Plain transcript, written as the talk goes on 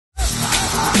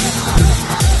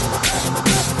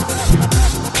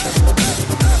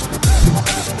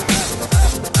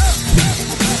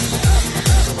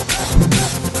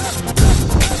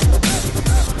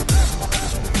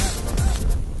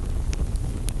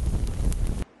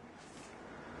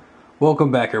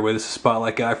Welcome back everybody, this is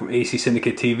Spotlight Guy from AC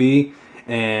Syndicate TV,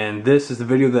 and this is the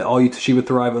video that all you Toshiba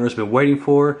Thrive owners have been waiting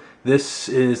for. This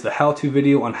is the how-to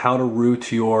video on how to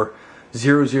root your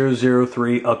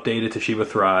 0003 updated Toshiba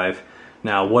Thrive.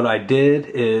 Now what I did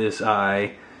is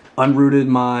I unrooted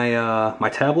my my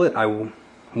tablet. I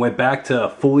went back to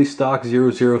fully stock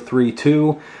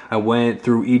 0032. I went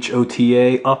through each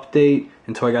OTA update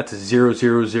until I got to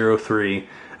 0003.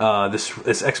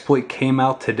 This exploit came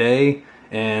out today.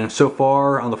 And so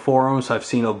far on the forums, I've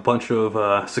seen a bunch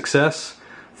of success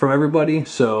from everybody.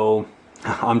 So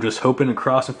I'm just hoping and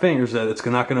crossing fingers that it's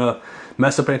not going to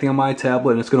mess up anything on my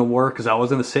tablet and it's going to work, because I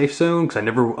was in the safe zone because I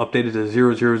never updated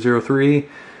to 0003.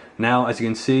 Now, as you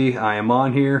can see, I am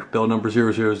on here, build number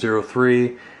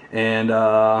 0003. And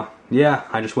yeah,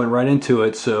 I just went right into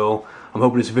it. So I'm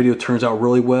hoping this video turns out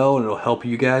really well and it'll help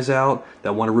you guys out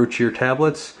that want to root your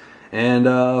tablets. And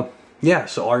yeah,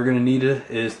 so all you're going to need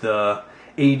is the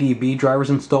ADB drivers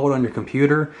installed on your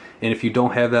computer, and if you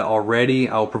don't have that already,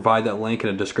 I'll provide that link in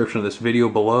the description of this video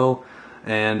below.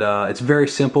 And it's very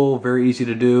simple, very easy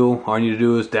to do. All you need to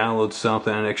do is download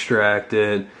something, extract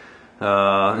it,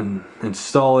 and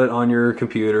install it on your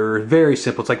computer. Very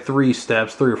simple. It's like 3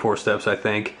 or 4 steps, I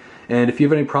think. And if you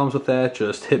have any problems with that,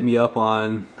 just hit me up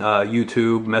on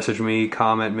YouTube, message me,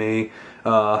 comment me,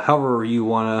 however you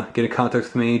want to get in contact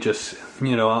with me. Just,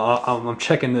 you know, I'm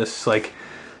checking this like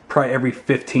probably every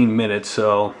 15 minutes,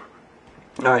 so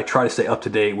I try to stay up to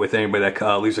date with anybody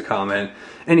that leaves a comment.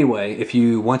 Anyway,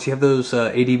 once you have those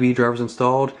ADB drivers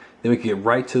installed, then we can get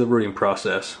right to the rooting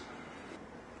process.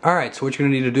 Alright, so what you're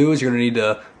going to need to do is you're going to need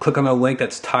to click on the link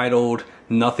that's titled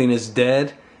Nothing is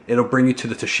Dead. It'll bring you to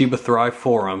the Toshiba Thrive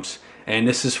forums. And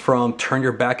this is from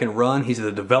TURNYOURBACKANDRun. He's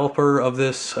the developer of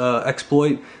this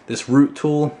exploit, this root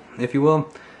tool, if you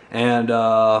will. And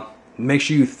make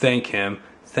sure you thank him.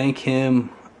 Thank him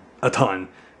a ton,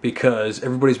 because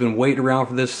everybody's been waiting around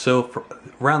for this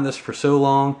for so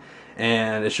long,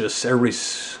 and it's just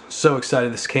everybody's so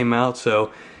excited this came out.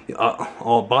 So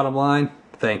all bottom line,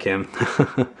 thank him.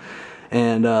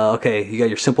 And okay, you got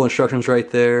your simple instructions right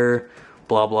there,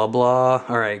 blah blah blah.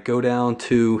 Alright, go down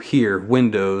to here,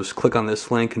 Windows, click on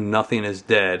this link, Nothing is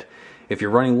Dead. If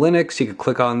you're running Linux, you can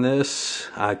click on this.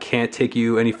 I can't take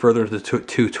you any further into the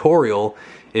tutorial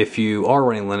if you are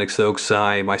running Linux, though, because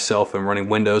I myself am running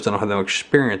Windows. I don't have no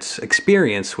experience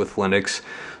with Linux.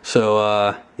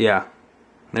 So yeah,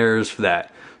 there's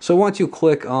that. So once you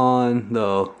click on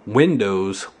the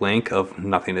Windows link of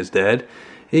Nothing is Dead,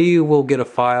 you will get a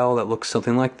file that looks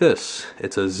something like this.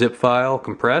 It's a zip file,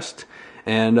 compressed,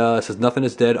 and it says Nothing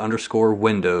is Dead _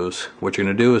 Windows. What you're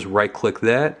going to do is right click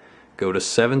that, go to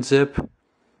 7-zip,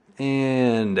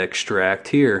 and extract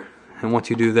here. And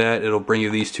once you do that, it'll bring you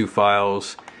these 2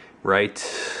 files right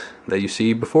that you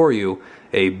see before you,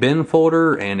 a bin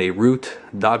folder and a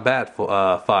root.bat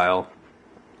file.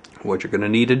 What you're going to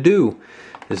need to do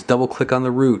is double click on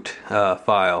the root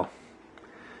file.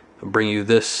 It'll bring you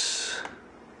this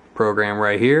program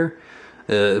right here.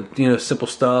 You know, simple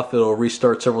stuff. It'll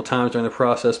restart several times during the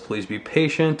process. Please be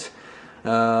patient.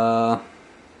 And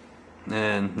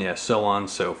yeah, so on and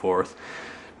so forth.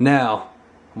 Now,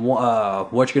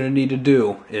 what you're going to need to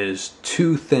do is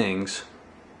 2 things.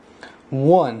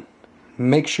 1,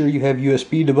 make sure you have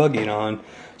USB debugging on.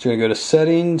 So you're going to go to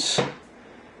Settings,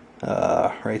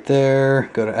 right there,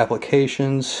 go to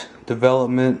Applications,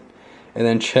 Development, and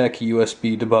then check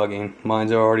USB debugging.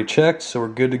 Mine's already checked, so we're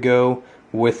good to go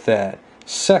with that.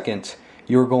 Second,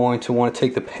 you're going to want to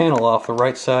take the panel off the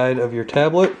right side of your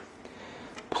tablet,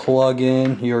 plug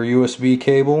in your USB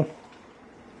cable.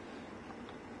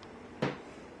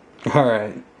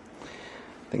 Alright,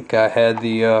 I think I had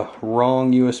the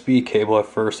wrong USB cable at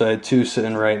first. I had 2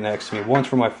 sitting right next to me. One's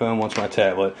for my phone, one's for my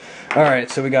tablet. Alright,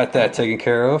 so we got that taken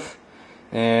care of.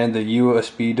 And the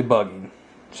USB debugging.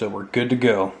 So we're good to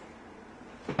go.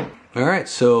 Alright,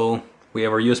 so we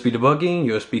have our USB debugging.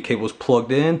 USB cable's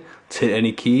plugged in. Let's hit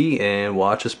any key and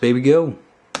watch this baby go.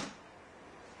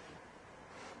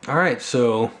 Alright,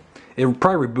 so it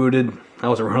probably rebooted. I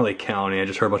wasn't really counting. I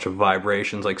just heard a bunch of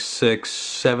vibrations, like 6,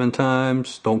 7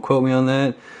 times. Don't quote me on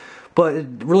that. But it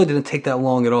really didn't take that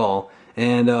long at all.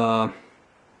 And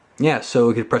yeah, so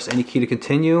we could press any key to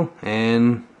continue,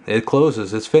 and it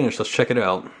closes. It's finished. Let's check it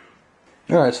out.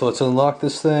 Alright, so let's unlock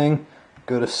this thing.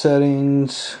 Go to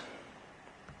Settings.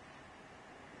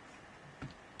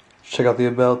 Check out the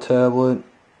About tablet.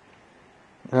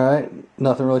 Alright,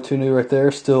 nothing really too new right there.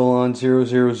 Still on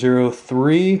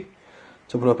 0003.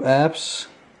 Let's open up Apps.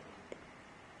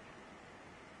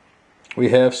 We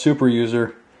have Super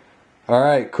User.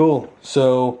 Alright, cool.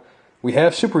 So we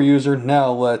have Super User.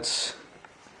 Now let's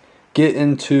get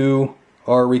into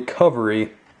our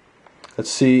recovery. Let's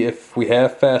see if we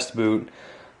have fast boot.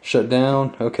 Shut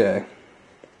down. Okay.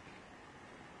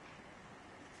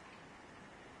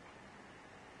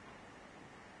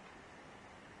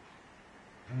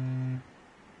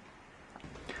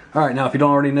 Alright, now if you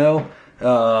don't already know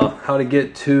how to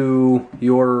get to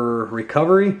your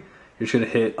recovery, you're just going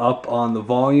to hit up on the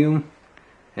volume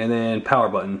and then power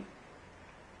button.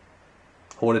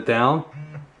 Hold it down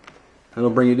and it'll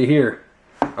bring you to here.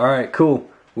 Alright, cool.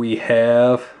 We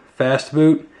have fast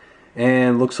boot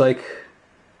and looks like,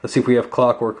 let's see if we have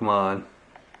clockwork mod.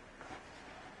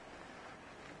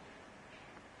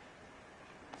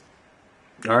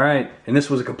 Alright, and this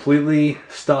was a completely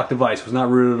stock device, it was not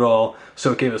rooted at all.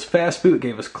 So it gave us fast boot, it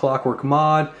gave us clockwork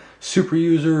mod, super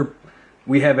user,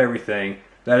 we have everything.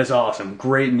 That is awesome,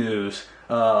 great news.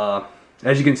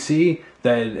 As you can see,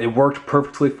 that it worked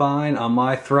perfectly fine on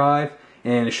my Thrive,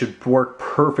 and it should work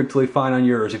perfectly fine on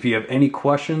yours. If you have any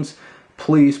questions,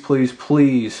 please, please,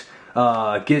 please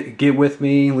get with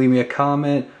me, leave me a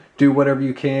comment, do whatever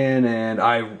you can, and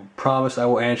I promise I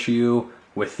will answer you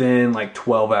within like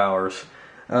 12 hours.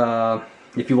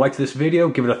 If you liked this video,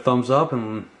 give it a thumbs up,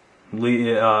 and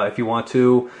if you want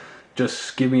to,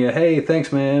 just give me a hey,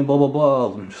 thanks man, blah blah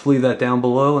blah. Just leave that down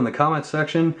below in the comment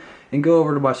section, and go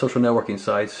over to my social networking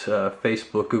sites,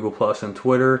 Facebook, Google+, and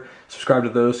Twitter. Subscribe to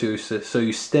those so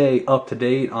you stay up to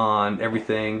date on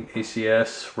everything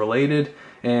ACS related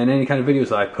and any kind of videos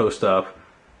that I post up.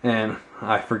 And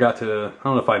I forgot to, I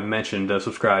don't know if I mentioned to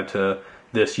subscribe to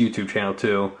this YouTube channel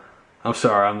too. I'm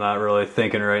sorry, I'm not really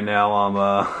thinking right now.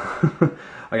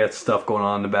 I got stuff going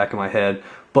on in the back of my head.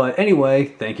 But anyway,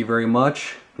 thank you very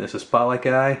much. This is Spotlight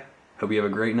Guy. Hope you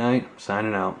have a great night.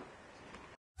 Signing out.